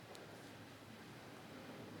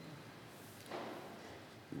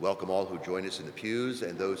welcome all who join us in the pews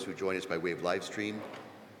and those who join us by way of live stream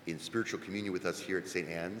in spiritual communion with us here at St.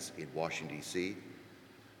 Anne's in Washington, D.C.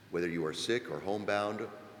 Whether you are sick or homebound,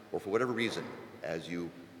 or for whatever reason, as you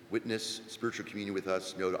witness spiritual communion with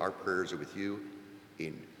us, know that our prayers are with you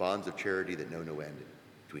in bonds of charity that know no end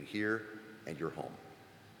between here and your home.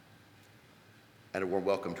 And a warm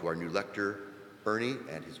welcome to our new lector, Ernie,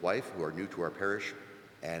 and his wife, who are new to our parish,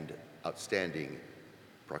 and outstanding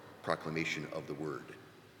proclamation of the word.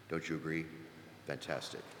 Don't you agree?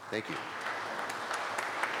 Fantastic. Thank you.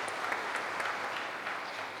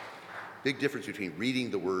 Big difference between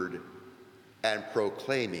reading the word and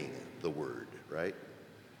proclaiming the word, right?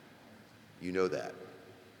 You know that.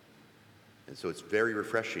 And so it's very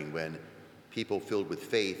refreshing when people filled with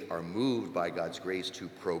faith are moved by God's grace to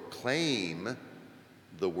proclaim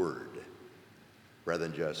the word rather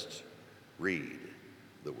than just read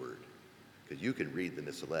the word. Because you can read the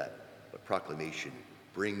Missalette, but proclamation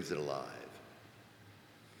brings it alive.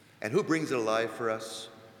 And who brings it alive for us?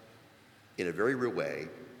 In a very real way,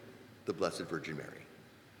 the Blessed Virgin Mary,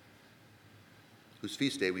 whose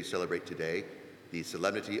feast day we celebrate today, the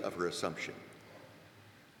solemnity of her Assumption.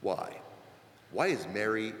 Why? Why is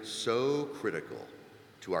Mary so critical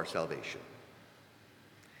to our salvation?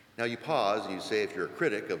 Now you pause and you say, if you're a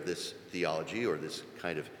critic of this theology or this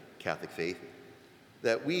kind of Catholic faith,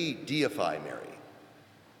 that we deify Mary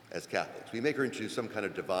as Catholics. We make her into some kind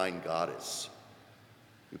of divine goddess.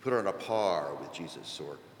 We put her on a par with Jesus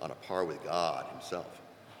or on a par with God himself.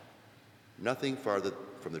 Nothing farther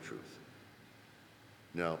from the truth.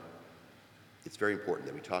 No, it's very important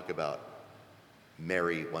that we talk about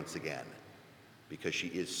Mary once again, because she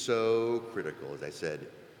is so critical, as I said,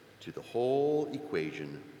 to the whole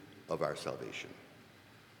equation of our salvation.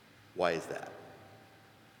 Why is that?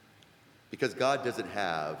 Because God doesn't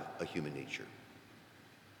have a human nature.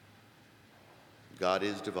 God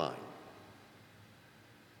is divine.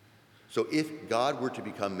 So if God were to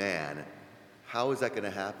become man, how is that going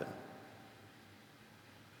to happen?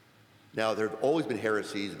 Now, there have always been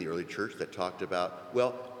heresies in the early church that talked about,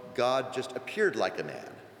 well, God just appeared like a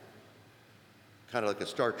man, kind of like a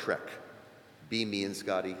Star Trek, beam me in,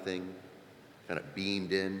 Scotty thing, kind of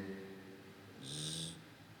beamed in. Zzz.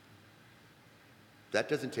 That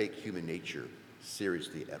doesn't take human nature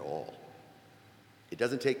seriously at all. It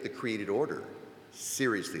doesn't take the created order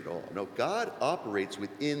seriously at all. No, God operates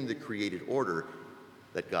within the created order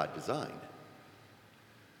that God designed.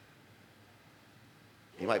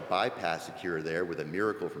 He might bypass it here or there with a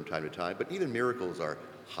miracle from time to time, but even miracles are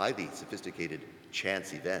highly sophisticated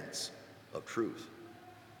chance events of truth.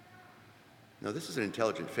 Now, this is an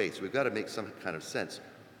intelligent faith, so we've got to make some kind of sense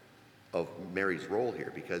of Mary's role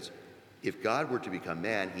here, because if God were to become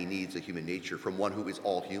man, he needs a human nature from one who is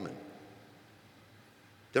all human.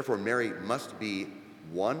 Therefore, Mary must be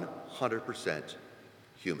 100%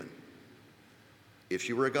 human. If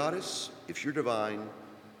she were a goddess, if she're divine,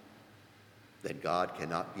 then God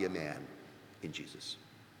cannot be a man in Jesus.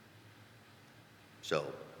 So,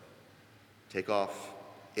 take off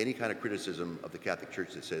any kind of criticism of the Catholic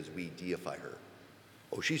Church that says we deify her.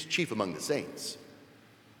 Oh, she's chief among the saints.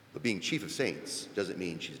 But being chief of saints doesn't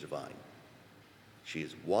mean she's divine. She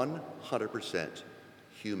is 100%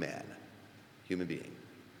 human being.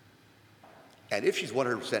 And if she's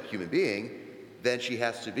 100% human being, then she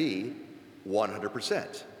has to be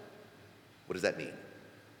 100%. What does that mean?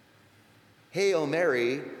 Hail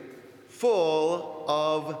Mary, full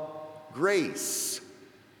of grace.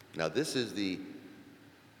 Now, this is the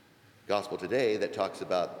gospel today that talks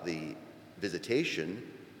about the visitation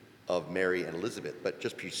of Mary and Elizabeth. But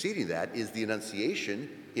just preceding that is the Annunciation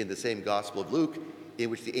in the same Gospel of Luke, in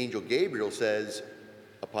which the angel Gabriel says,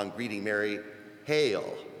 upon greeting Mary,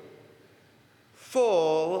 "Hail,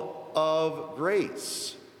 full of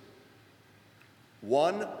grace."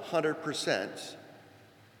 100%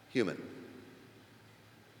 human.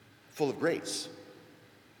 Full of grace.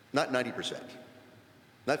 Not 90%,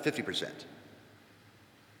 not 50%.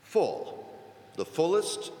 Full. The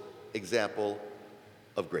fullest example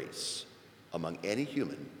of grace among any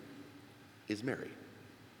human is Mary.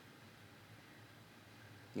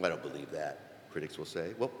 I don't believe that, critics will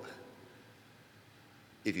say. Well,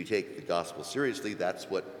 if you take the gospel seriously, that's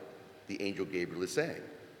what the angel Gabriel is saying.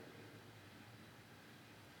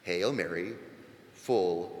 Hail Mary,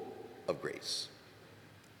 full of grace.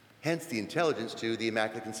 Hence the intelligence to the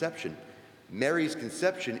Immaculate Conception. Mary's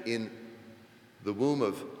conception in the womb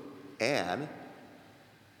of Anne,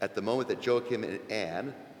 at the moment that Joachim and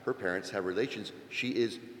Anne, her parents, have relations, she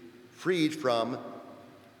is freed from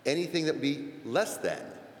anything that would be less than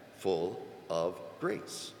full of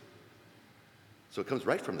grace. So it comes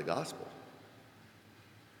right from the gospel.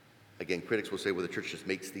 Again, critics will say, well, the church just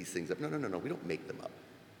makes these things up. No, we don't make them up.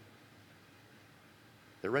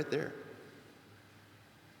 They're right there.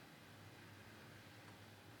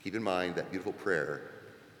 Keep in mind that beautiful prayer,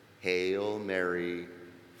 Hail Mary,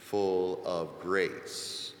 full of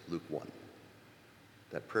grace, Luke 1.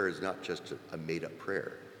 That prayer is not just a made-up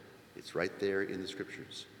prayer. It's right there in the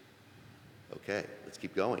scriptures. Okay, let's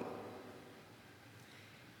keep going.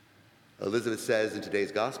 Elizabeth says in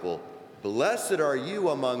today's gospel, "Blessed are you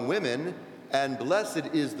among women, and blessed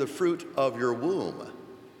is the fruit of your womb."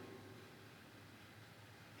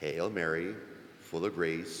 Hail Mary, full of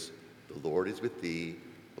grace, the Lord is with thee.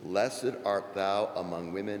 Blessed art thou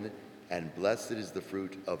among women, and blessed is the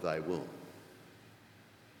fruit of thy womb.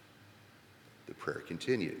 The prayer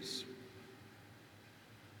continues.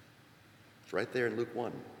 It's right there in Luke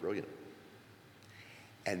 1. Brilliant.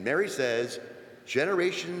 And Mary says,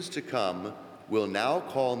 "Generations to come will now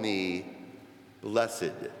call me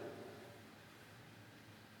blessed.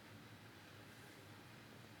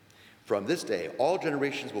 From this day, all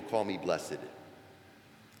generations will call me blessed,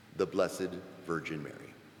 the Blessed Virgin Mary."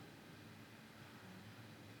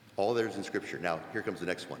 All there's in Scripture. Now, here comes the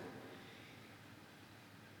next one.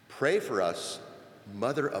 Pray for us,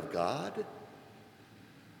 Mother of God.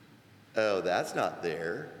 Oh, that's not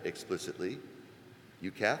there explicitly.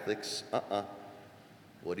 You Catholics,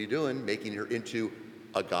 What are you doing? Making her into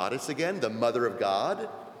a goddess again, the Mother of God?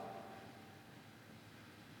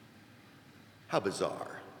 How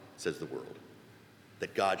bizarre, says the world,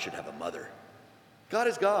 that God should have a mother. God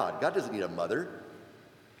is God. God doesn't need a mother.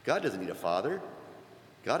 God doesn't need a father.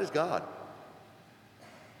 God is God.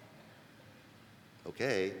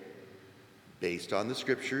 Okay, based on the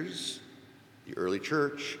scriptures, the early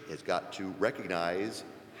church has got to recognize,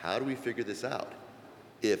 how do we figure this out?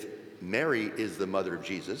 If Mary is the mother of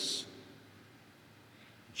Jesus,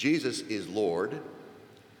 Jesus is Lord,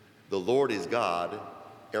 the Lord is God,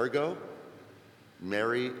 ergo,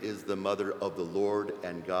 Mary is the mother of the Lord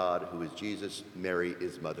and God, who is Jesus. Mary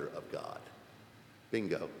is mother of God.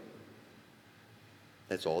 Bingo.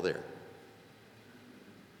 That's all there.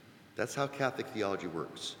 That's how Catholic theology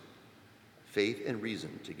works. Faith and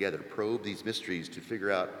reason together probe these mysteries to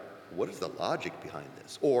figure out, what is the logic behind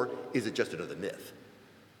this? Or is it just another myth?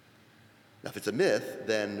 Now, if it's a myth,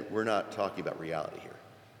 then we're not talking about reality here.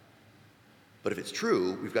 But if it's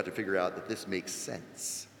true, we've got to figure out that this makes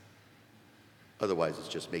sense. Otherwise, it's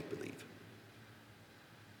just make-believe.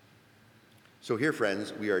 So here,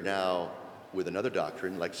 friends, we are now with another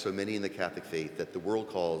doctrine, like so many in the Catholic faith, that the world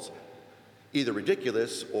calls either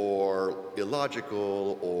ridiculous or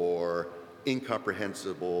illogical or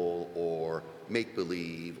incomprehensible or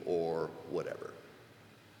make-believe or whatever.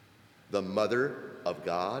 The Mother of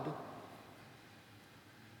God.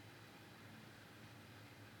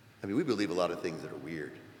 I mean, we believe a lot of things that are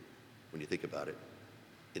weird when you think about it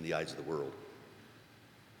in the eyes of the world.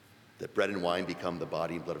 That bread and wine become the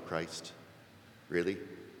body and blood of Christ. Really?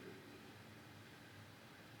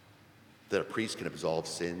 That a priest can absolve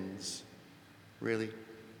sins. Really?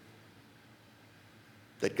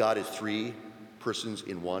 That God is three persons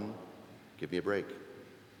in one. Give me a break.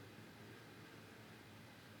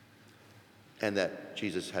 And that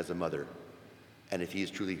Jesus has a mother. And if he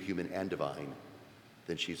is truly human and divine,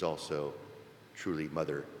 then she's also truly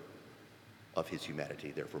mother of his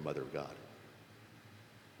humanity, therefore mother of God.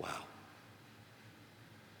 Wow.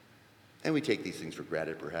 And we take these things for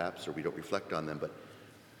granted, perhaps, or we don't reflect on them, but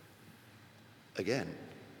again,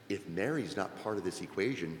 if Mary's not part of this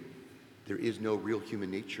equation, there is no real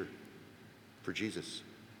human nature for Jesus.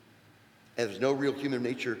 And if there's no real human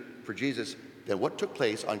nature for Jesus, then what took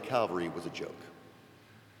place on Calvary was a joke.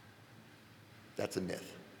 That's a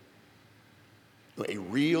myth. A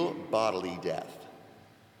real bodily death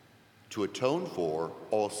to atone for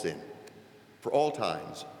all sin, for all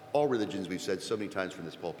times, all religions, we've said so many times from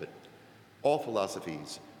this pulpit, all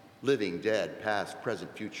philosophies, living, dead, past,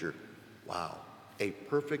 present, future. Wow. A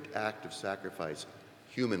perfect act of sacrifice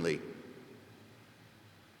humanly.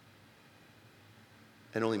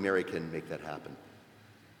 And only Mary can make that happen.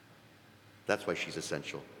 That's why she's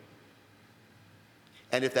essential.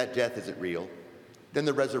 And if that death isn't real, then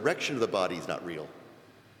the resurrection of the body is not real.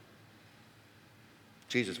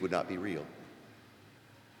 Jesus would not be real.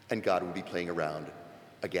 And God would be playing around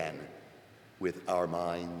again with our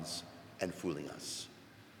minds and fooling us.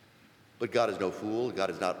 But God is no fool. God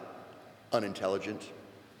is not unintelligent.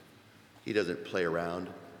 He doesn't play around.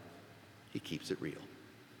 He keeps it real.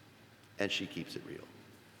 And she keeps it real.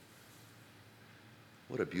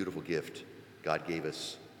 What a beautiful gift God gave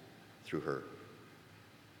us through her.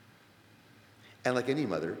 And like any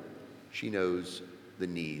mother, she knows the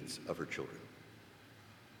needs of her children.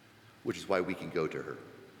 which is why we can go to her.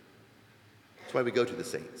 That's why we go to the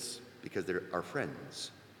saints, because they're our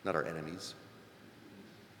friends, not our enemies.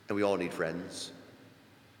 And we all need friends,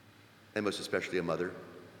 and most especially a mother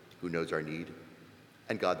who knows our need,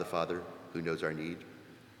 and God the Father who knows our need,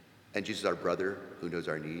 and Jesus our brother who knows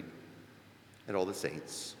our need, and all the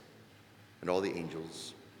saints, and all the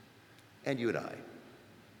angels, and you and I,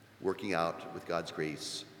 working out with God's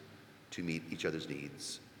grace to meet each other's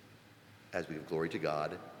needs as we give glory to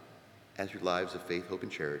God, and through lives of faith, hope,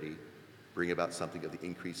 and charity, bring about something of the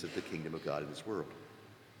increase of the kingdom of God in this world.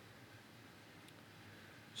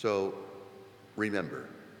 So remember,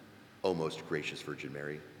 O most gracious Virgin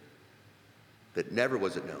Mary, that never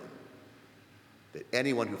was it known that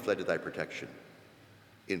anyone who fled to thy protection,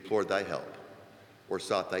 implored thy help, or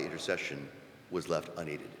sought thy intercession was left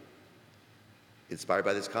unaided. Inspired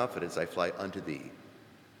by this confidence, I fly unto thee,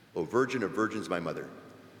 O Virgin of Virgins, my mother.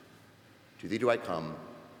 To thee do I come,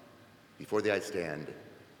 before thee I stand,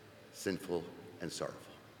 sinful and sorrowful.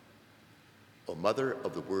 O Mother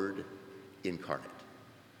of the Word incarnate,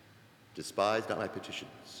 despise not my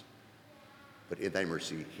petitions, but in thy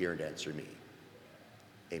mercy hear and answer me.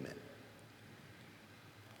 Amen.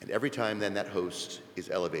 And every time then that host is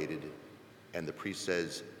elevated and the priest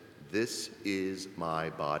says, "This is my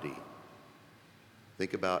body,"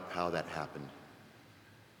 think about how that happened.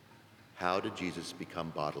 How did Jesus become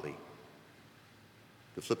bodily?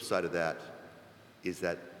 The flip side of that is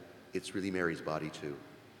that it's really Mary's body too.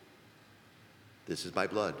 This is my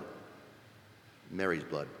blood, Mary's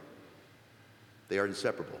blood. They are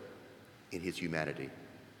inseparable in his humanity.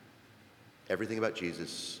 Everything about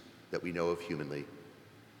Jesus that we know of humanly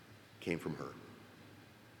came from her.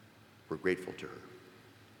 We're grateful to her.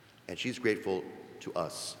 And she's grateful to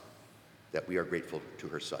us that we are grateful to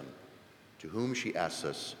her Son, to whom she asks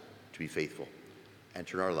us to be faithful and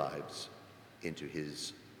turn our lives into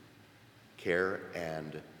his care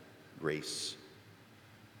and grace,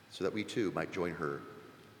 so that we too might join her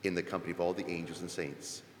in the company of all the angels and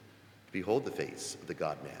saints to behold the face of the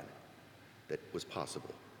God-man that was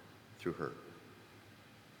possible through her.